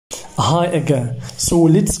Hi again. So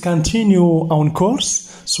let's continue our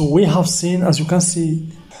course. So we have seen, as you can see,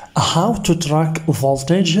 how to track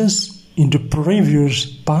voltages. In the previous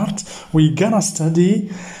part, we're gonna study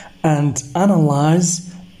and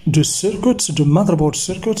analyze the circuits, the motherboard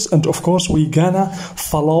circuits, and of course we're gonna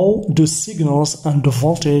follow the signals and the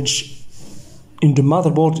voltage in the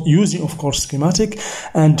motherboard using, of course, schematic.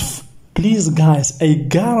 And please guys, I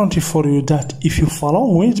guarantee for you that if you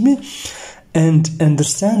follow with me and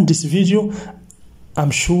understand this video,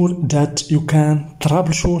 I'm sure that you can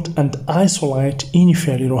troubleshoot and isolate any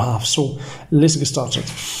failure you have. So let's get started.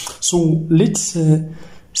 So let's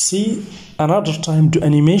see another time the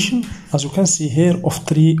animation, as you can see here,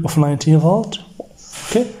 of 19 volt.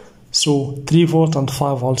 Okay, so 3 volt and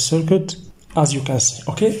 5 volt circuit, as you can see.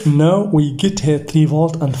 Okay, now we get here 3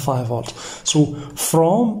 volt and 5 volt. So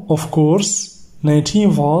from, of course, 19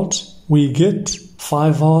 volt we get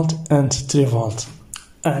 5 volt and 3 volt.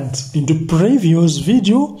 And in the previous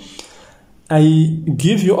video I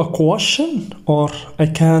give you a question, or I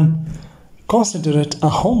can consider it a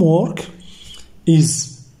homework.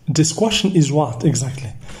 This question is what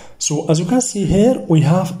exactly? So as you can see here we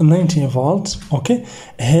have 19 volts. Okay,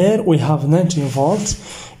 here we have 19 volts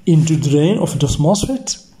in the drain of this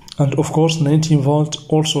MOSFET, and of course 19 volt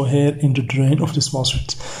also here in the drain of this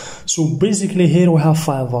MOSFET. So basically here we have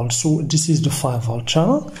 5 volts. So this is the 5 volt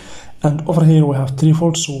channel, and over here we have 3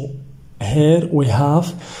 volts. So here we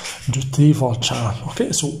have the 3 volt channel.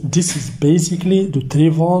 Okay, so this is basically the 3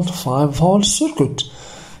 volt 5 volt circuit.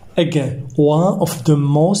 Again, one of the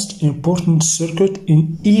most important circuit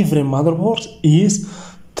in every motherboard is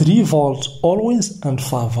 3 volt always and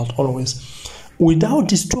 5 volt always. Without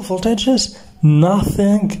these two voltages,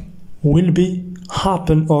 nothing will be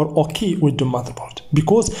happen or okay with the motherboard,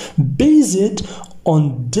 because based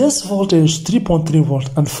on this voltage 3.3 volt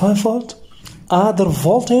and 5 volt, other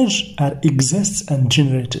voltage are exists and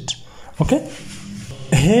generated. Okay,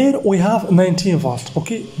 here we have 19 volt.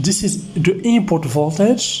 Okay, this is the input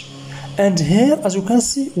voltage, and here as you can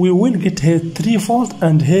see we will get here 3 volt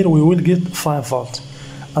and here we will get 5 volt,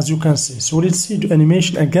 as you can see. So let's see the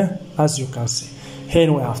animation again. As you can see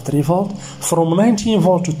here we have 3 volt, from 19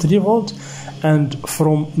 volt to 3 volt, and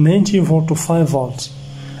from 19 volt to 5 volt,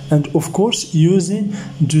 and of course using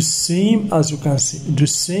the same, as you can see, the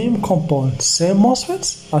same component, same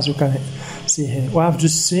MOSFETs. As you can see here we have the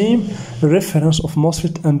same reference of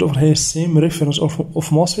MOSFET, and over here same reference of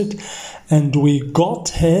MOSFET, and we got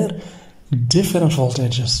here different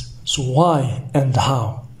voltages. So why and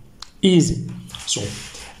how? Easy. So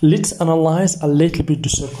let's analyze a little bit the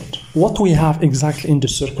circuit. What we have exactly in the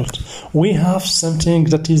circuit? We have something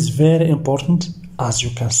that is very important, as you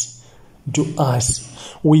can see, the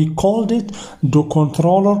IC. We called it the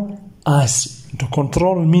controller IC. The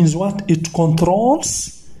controller means what? It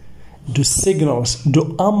controls the signals, the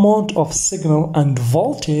amount of signal and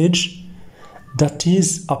voltage that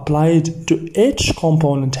is applied to each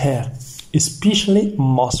component here, especially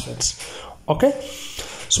MOSFETs. Okay,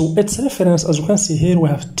 so its reference, as you can see here, we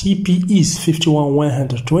have TPE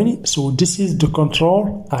 51120. So this is the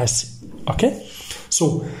control IC. Okay,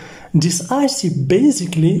 so this IC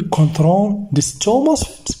basically control this two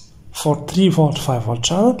MOSFET for 3 volt 5 volt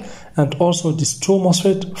channel, and also this two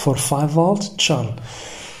MOSFET for 5 volt channel.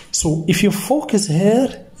 So if you focus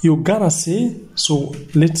here, you're gonna see. So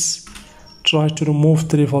let's try to remove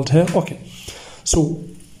 3 volt here. Okay, so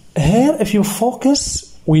here if you focus,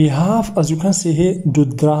 we have, as you can see here, the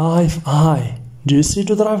drive high. Do you see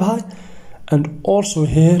the drive high? And also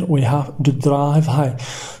here we have the drive high.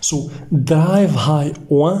 So drive high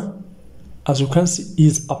 1, as you can see,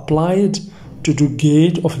 is applied to the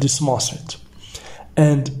gate of this MOSFET,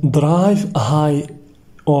 and drive high,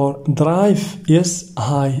 or drive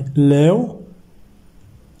high low,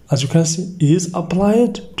 as you can see, is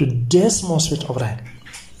applied to this MOSFET over here.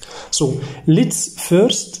 So let's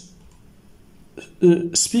first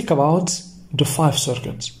speak about the 5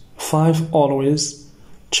 circuits, 5 always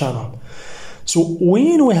channel. So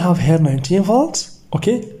when we have here 19 volts,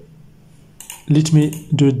 okay, let me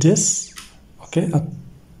do this. Okay,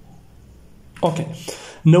 okay,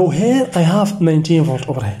 now here I have 19 volt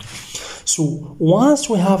over here. So once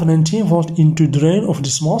we have 19 volt into drain of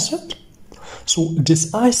this MOSFET, so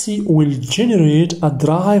this IC will generate a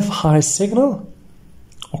drive high signal,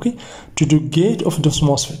 okay, to the gate of this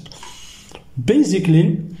MOSFET.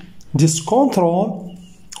 Basically this control,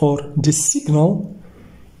 or this signal,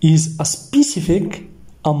 is a specific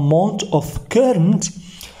amount of current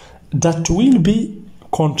that will be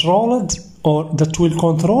controlled, or that will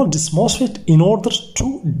control this MOSFET in order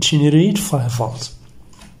to generate 5 volts.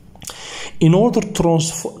 in order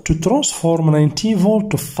to transform 19 volt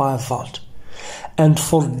to 5 volt. And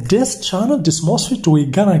for this channel, this MOSFET,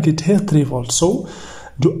 we're gonna get here 3 volts. So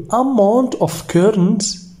the amount of current,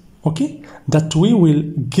 okay, that we will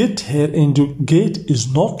get here in the gate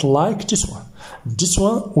is not like this one. This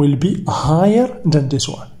one will be higher than this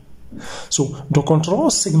one. So the control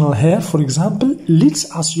signal here, for example, let's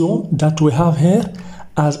assume that we have here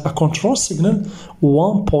as a control signal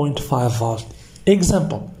 1.5 volt.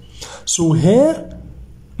 Example. So here,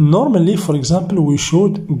 normally, for example, we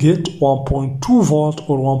should get 1.2 volt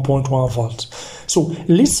or 1.1 volt. So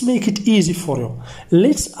let's make it easy for you.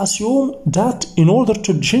 Let's assume that in order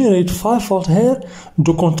to generate 5 volt here,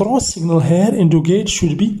 the control signal here in the gate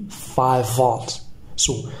should be 5 volt.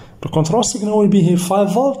 So the control signal will be here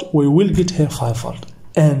 5 volt, we will get here 5 volt.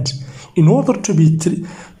 And in order to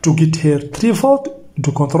get here 3 volt,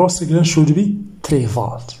 the control signal should be 3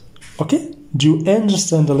 volt. Okay? Do you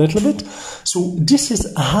understand a little bit? So this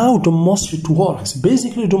is how the MOSFET works.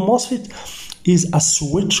 Basically, the MOSFET is a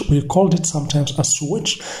switch. We called it sometimes a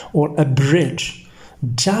switch or a bridge.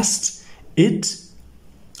 Just it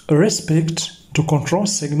respects the control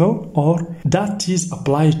signal or that is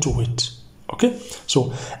applied to it. Okay?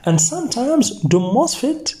 So, and sometimes the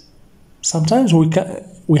MOSFET, sometimes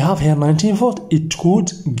we have here 19 volt. It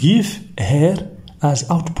could give here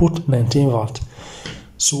as output 19 volt.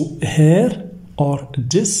 So here or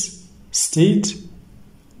this state,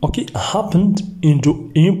 okay, happened in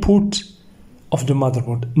the input of the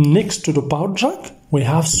motherboard. Next to the power jack, we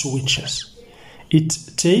have switches. It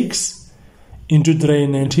takes into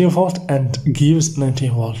drain 19 volt and gives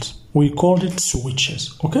 19 volts. We call it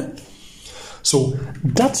switches, okay? So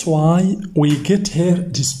that's why we get here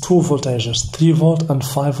these two voltages, 3 volt and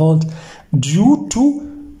 5 volt, due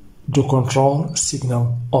to the control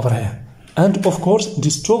signal over here. And of course,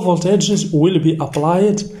 these two voltages will be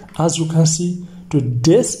applied, as you can see, to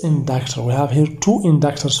this inductor. We have here two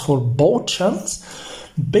inductors for both channels.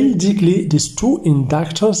 Basically, these two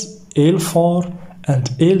inductors, L4 and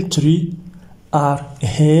L3, are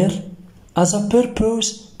here as a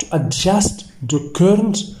purpose to adjust the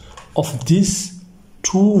current of these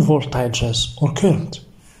two voltages or current.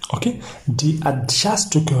 Okay, they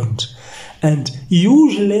adjust the current. And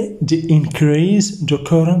usually they increase the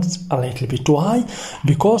current a little bit. Why?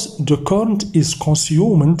 Because the current is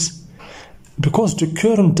consumed, because the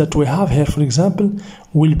current that we have here, for example,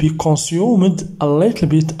 will be consumed a little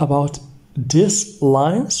bit about these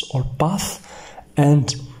lines or path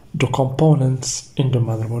and the components in the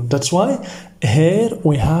motherboard. That's why here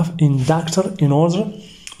we have inductor in order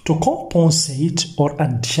to compensate or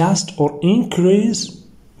adjust or increase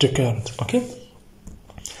the current. Okay?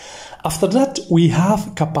 After that, we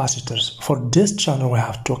have capacitors. For this channel, we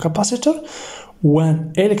have two capacitors,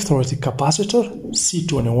 one electrolytic capacitor,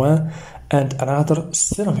 C21, and another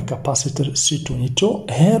ceramic capacitor, C22.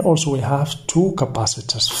 Here also we have two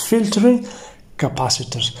capacitors, filtering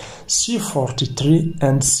capacitors, C43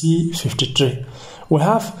 and C53. We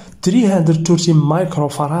have 330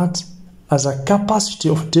 microfarad as a capacity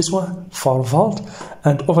of this one, 4 volt,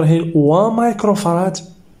 and over here 1 microfarad,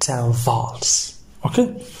 10 volts.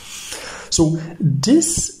 Okay? So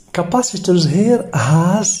this capacitors here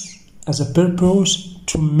has as a purpose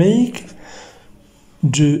to make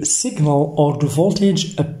the signal or the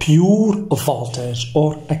voltage a pure voltage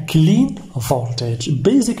or a clean voltage.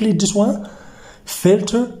 Basically this one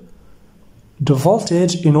filter the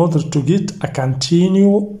voltage in order to get a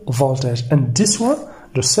continuous voltage. And this one,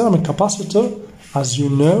 the ceramic capacitor, as you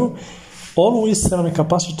know, always ceramic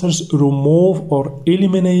capacitors remove or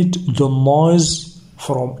eliminate the noise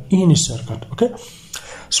from any circuit. Okay,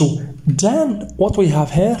 so then what we have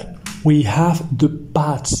here, we have the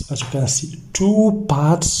pads. As you can see, two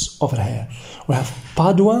pads over here. We have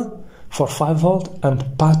pad 1 for 5 volt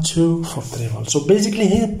and pad 2 for 3 volt. So basically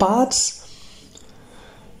here pads,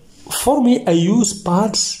 for me I use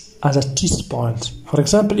pads as a test point. For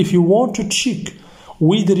example, if you want to check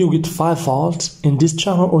whether you get 5 volts in this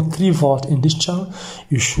channel or 3 volt in this channel,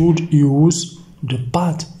 you should use the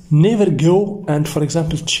pad. Never go and, for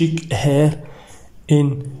example, check here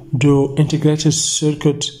in the integrated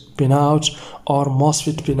circuit pinout or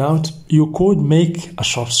MOSFET pinout. You could make a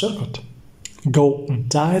short circuit. Go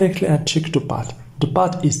directly and check the pad. The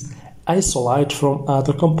pad is isolated from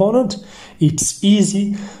other component. It's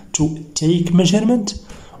easy to take measurement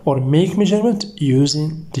or make measurement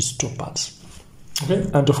using these two pads. Okay,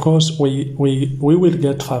 and of course we will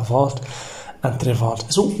get 5 volt and 3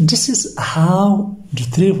 volt. So this is how the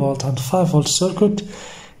 3 volt and 5 volt circuit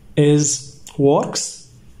works.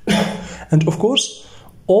 And of course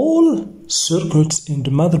all circuits in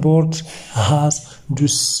the motherboard has the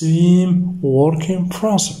same working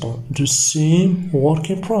principle. The same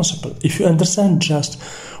working principle. If you understand just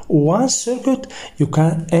one circuit, you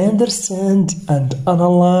can understand and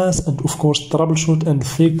analyze and of course troubleshoot and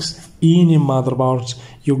fix any motherboard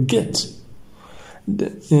you get.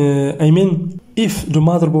 I mean, if the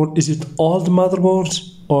motherboard is it old motherboard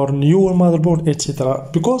or newer motherboard, etc.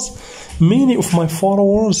 Because many of my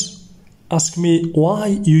followers ask me why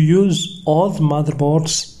you use old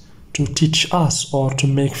motherboards to teach us or to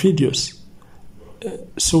make videos.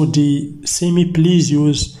 So they say me please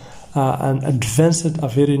use an advanced, a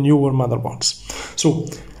very newer motherboards. So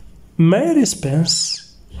my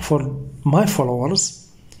response for my followers,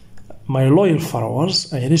 my loyal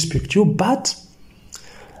followers, I respect you, but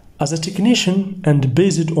as a technician and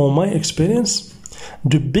based on my experience,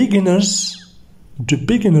 the beginners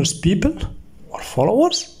people or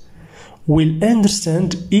followers will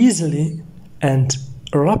understand easily and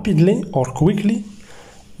rapidly or quickly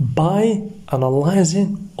by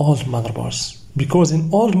analyzing old motherboards. Because in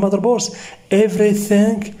old motherboards,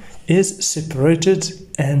 everything is separated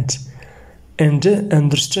and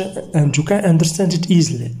you can understand it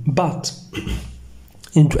easily. But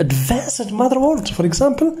into advanced motherboard, for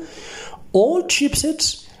example, all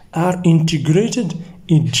chipsets are integrated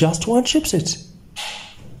in just one chipset.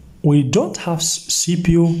 We don't have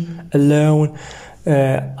CPU alone,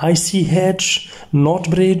 ICH, not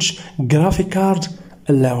bridge, graphic card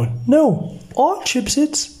alone. No, all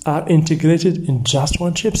chipsets are integrated in just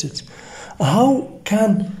one chipset. How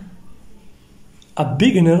can a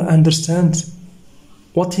beginner understand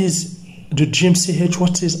what is the GMCH,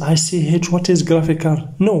 what is ICH, what is graphic card?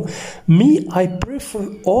 No, me, I prefer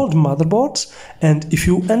old motherboards, and if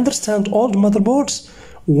you understand old motherboards,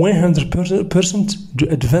 100% the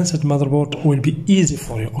advanced motherboard will be easy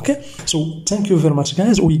for you. Okay, so thank you very much,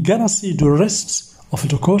 guys. We're gonna see the rest of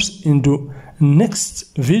the course in the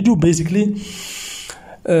next video. Basically,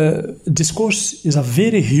 this course is a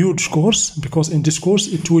very huge course, because in this course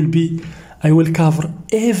I will cover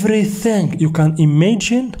everything you can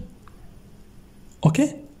imagine,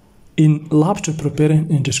 okay, in laptop repairing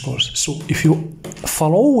in this course. So if you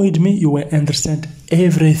follow with me, you will understand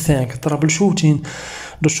everything: troubleshooting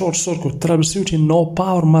the short circuit, troubleshooting no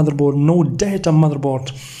power motherboard, no data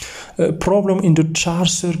motherboard, problem in the charge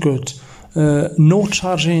circuit, no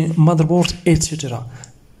charging motherboard, etc.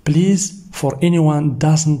 Please, for anyone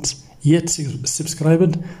doesn't yet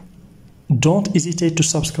subscribed, don't hesitate to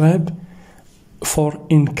subscribe for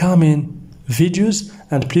incoming videos,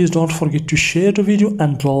 and please don't forget to share the video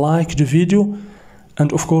and like the video.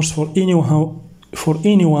 And of course, for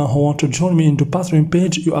anyone who want to join me in the Patreon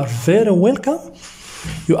page, you are very welcome.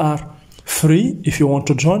 You are free. If you want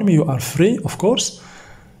to join me, you are free, of course.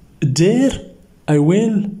 There I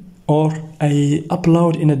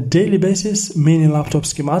upload in a daily basis many laptop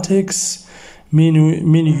schematics,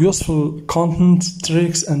 many useful content,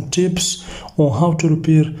 tricks and tips on how to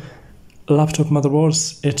repair laptop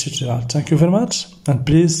motherboards, etc. Thank you very much, and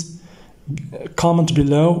please comment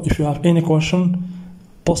below if you have any question.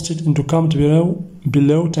 Post it in the comment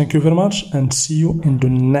below. Thank you very much, and see you in the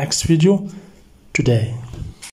next video today.